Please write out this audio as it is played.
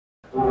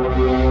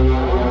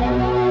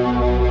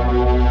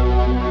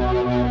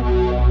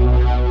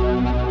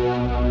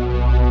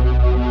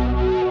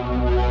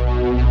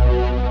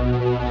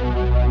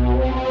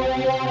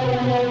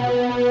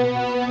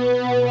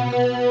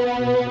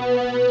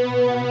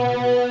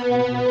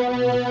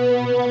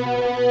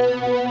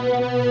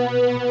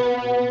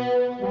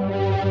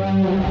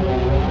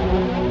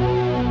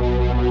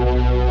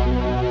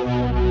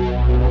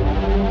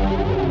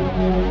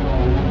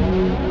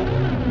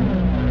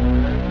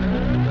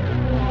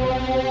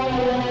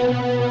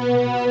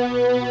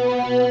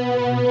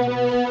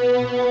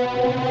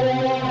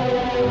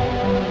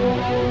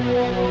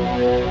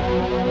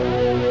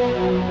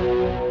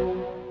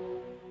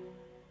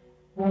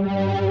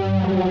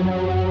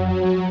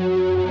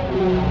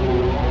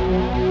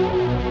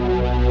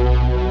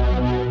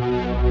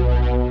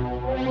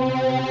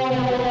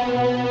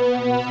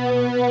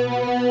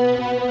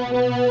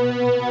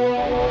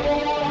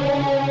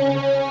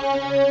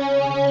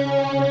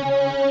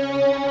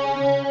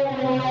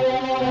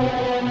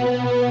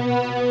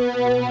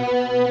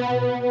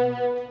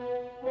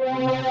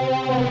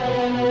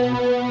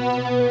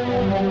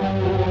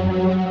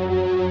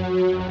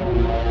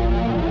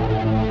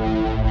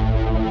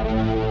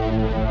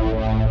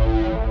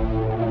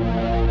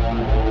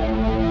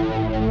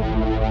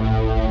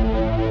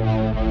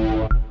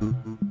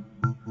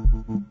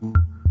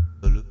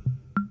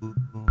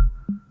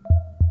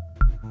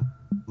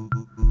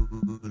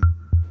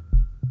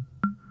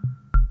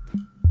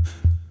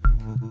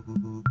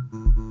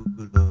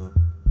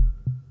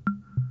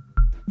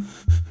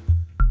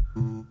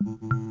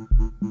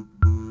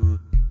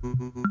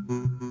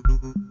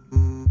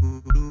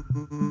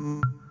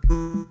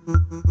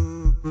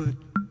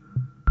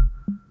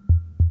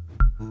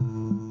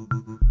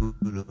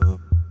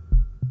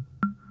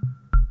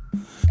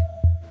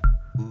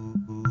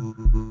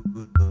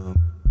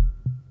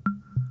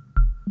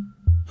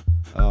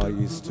Are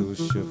you still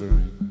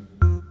shivering?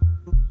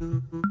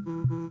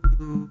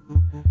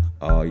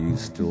 Are you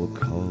still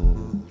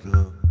cold?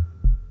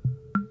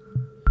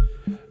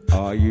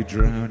 Are you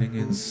drowning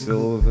in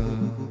silver?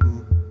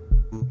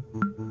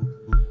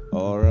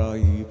 Or are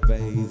you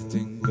bathed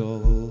in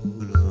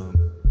gold?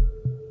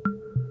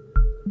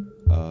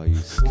 Are you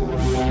still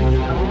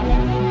shivering?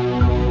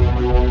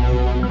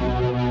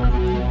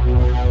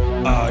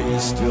 Are you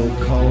still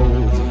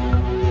cold?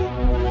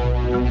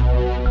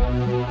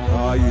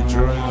 Are you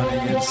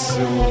drowning in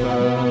silver?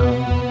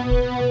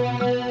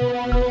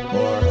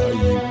 Or are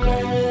you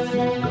bathed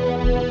in gold?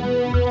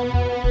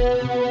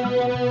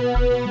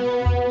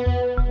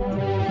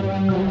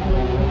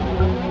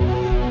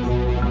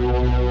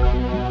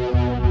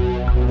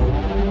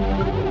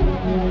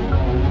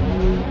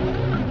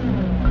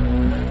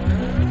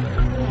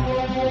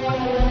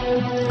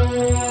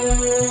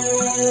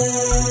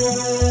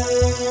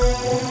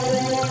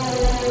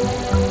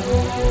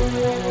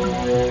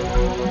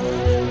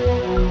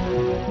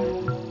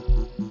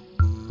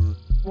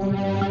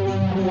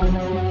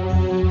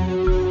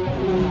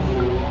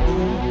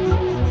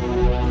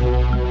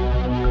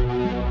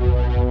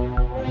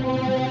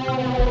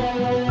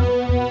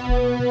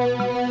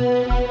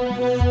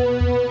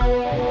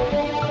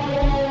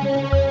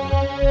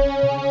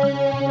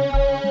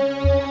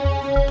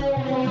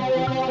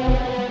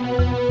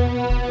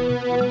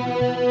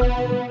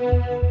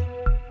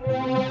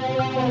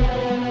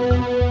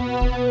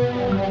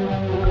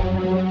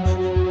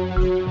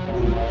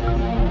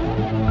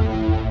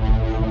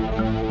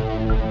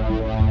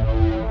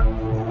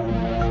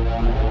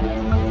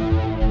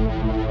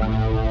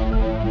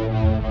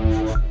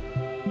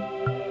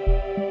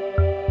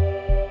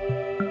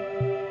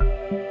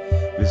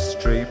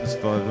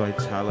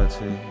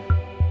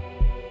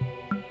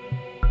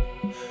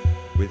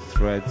 With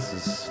threads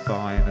as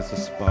fine as a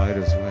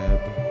spider's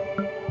web,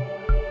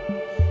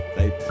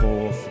 they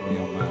pour from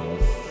your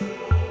mouth.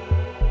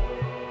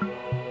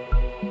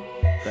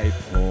 They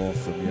pour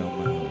from your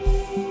mouth.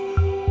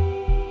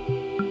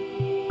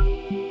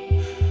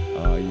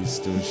 Are you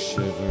still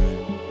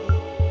shivering?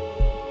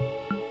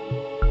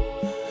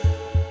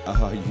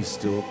 Are you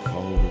still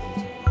cold?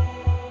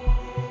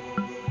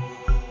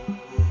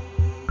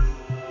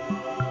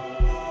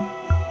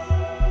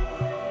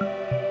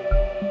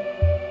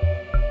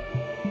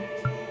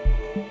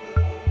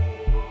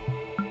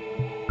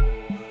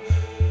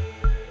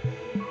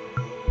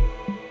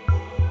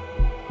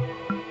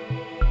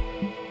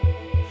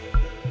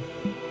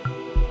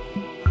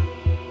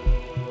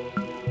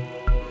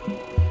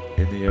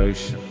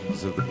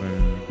 Oceans of the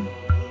moon,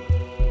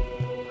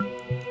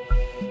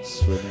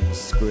 swimming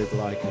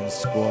squid-like and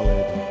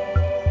squalid.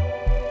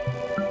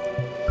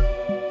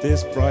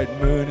 This bright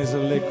moon is a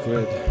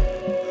liquid.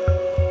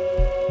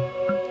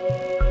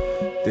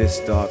 This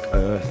dark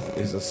earth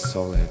is a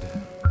solid.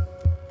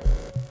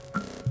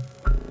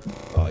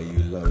 Are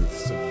you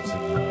loathsome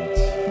tonight?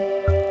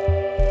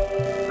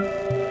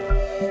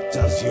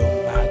 Does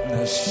your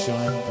madness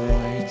shine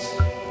bright?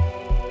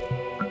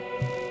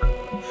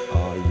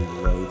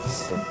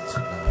 Loathsome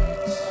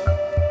tonight.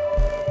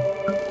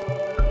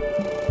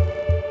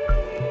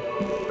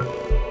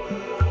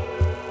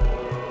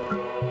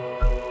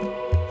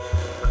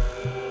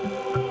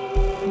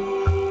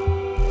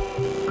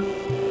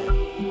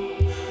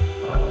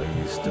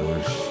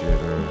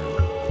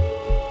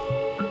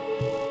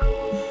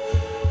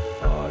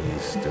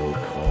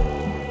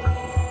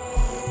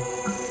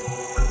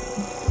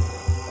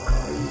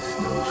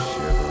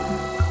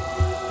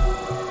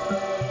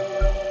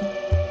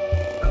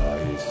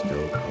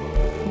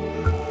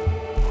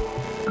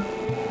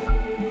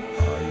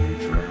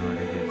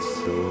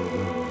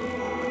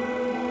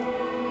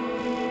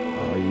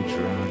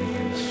 drowning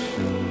in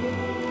sugar.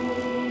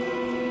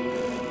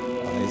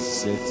 I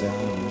sit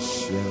down and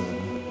shiver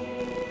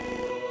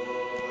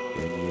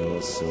in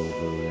your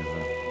silver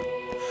river.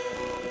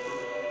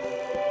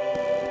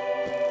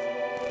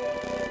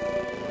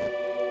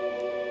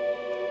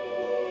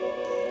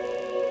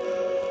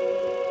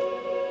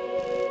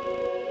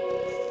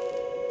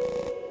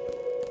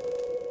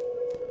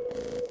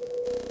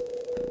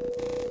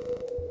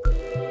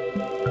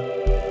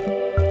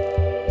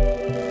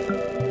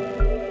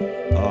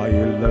 Are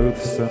you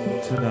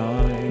loathsome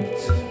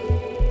tonight?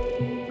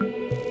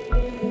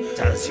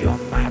 Does your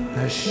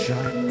madness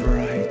shine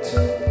bright?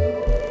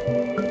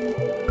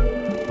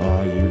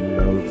 Are you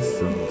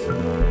loathsome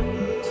tonight?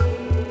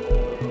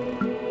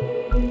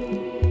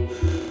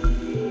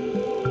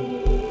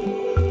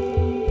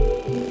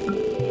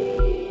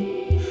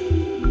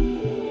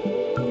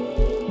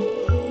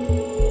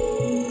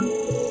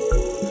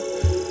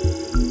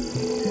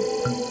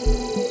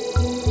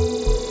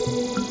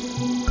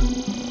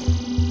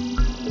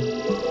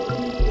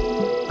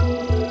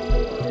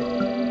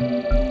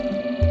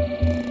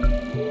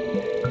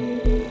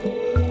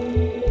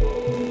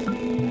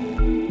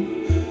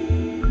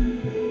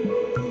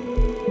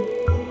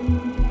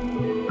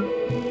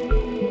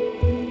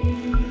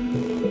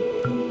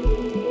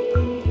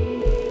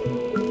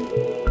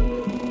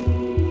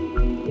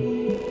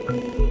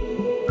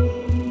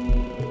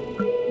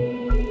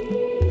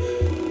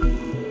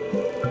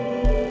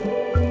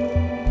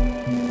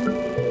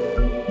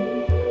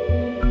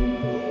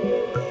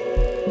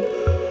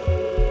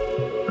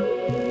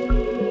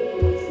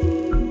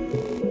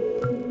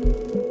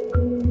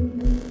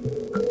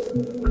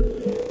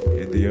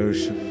 The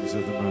oceans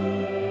of the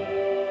moon,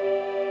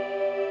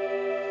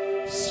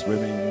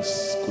 swimming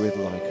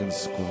squid-like and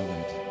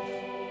squalid.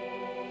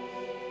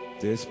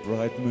 This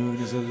bright moon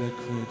is a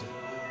liquid.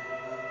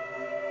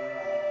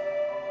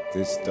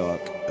 This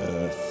dark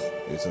earth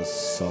is a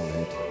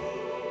solid.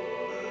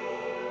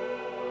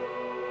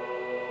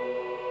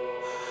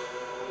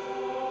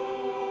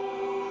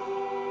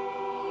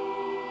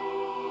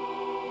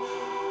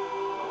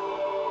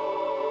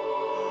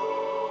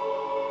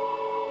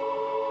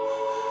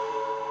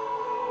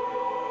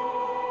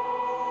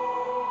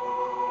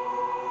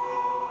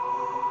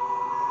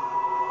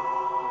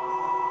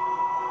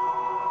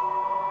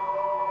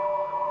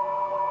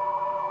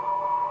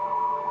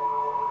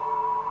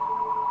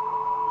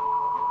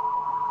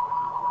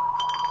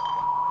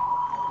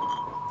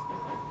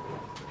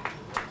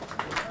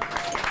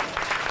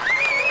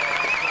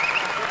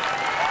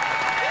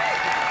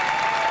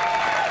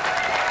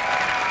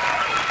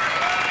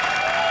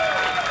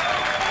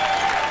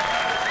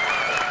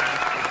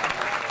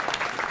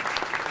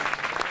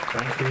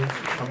 Thank you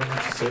for coming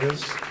to see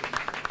us.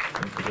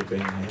 Thank you for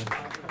being here.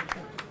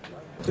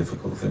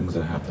 Difficult things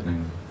are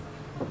happening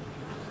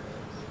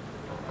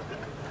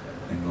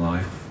in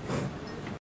life.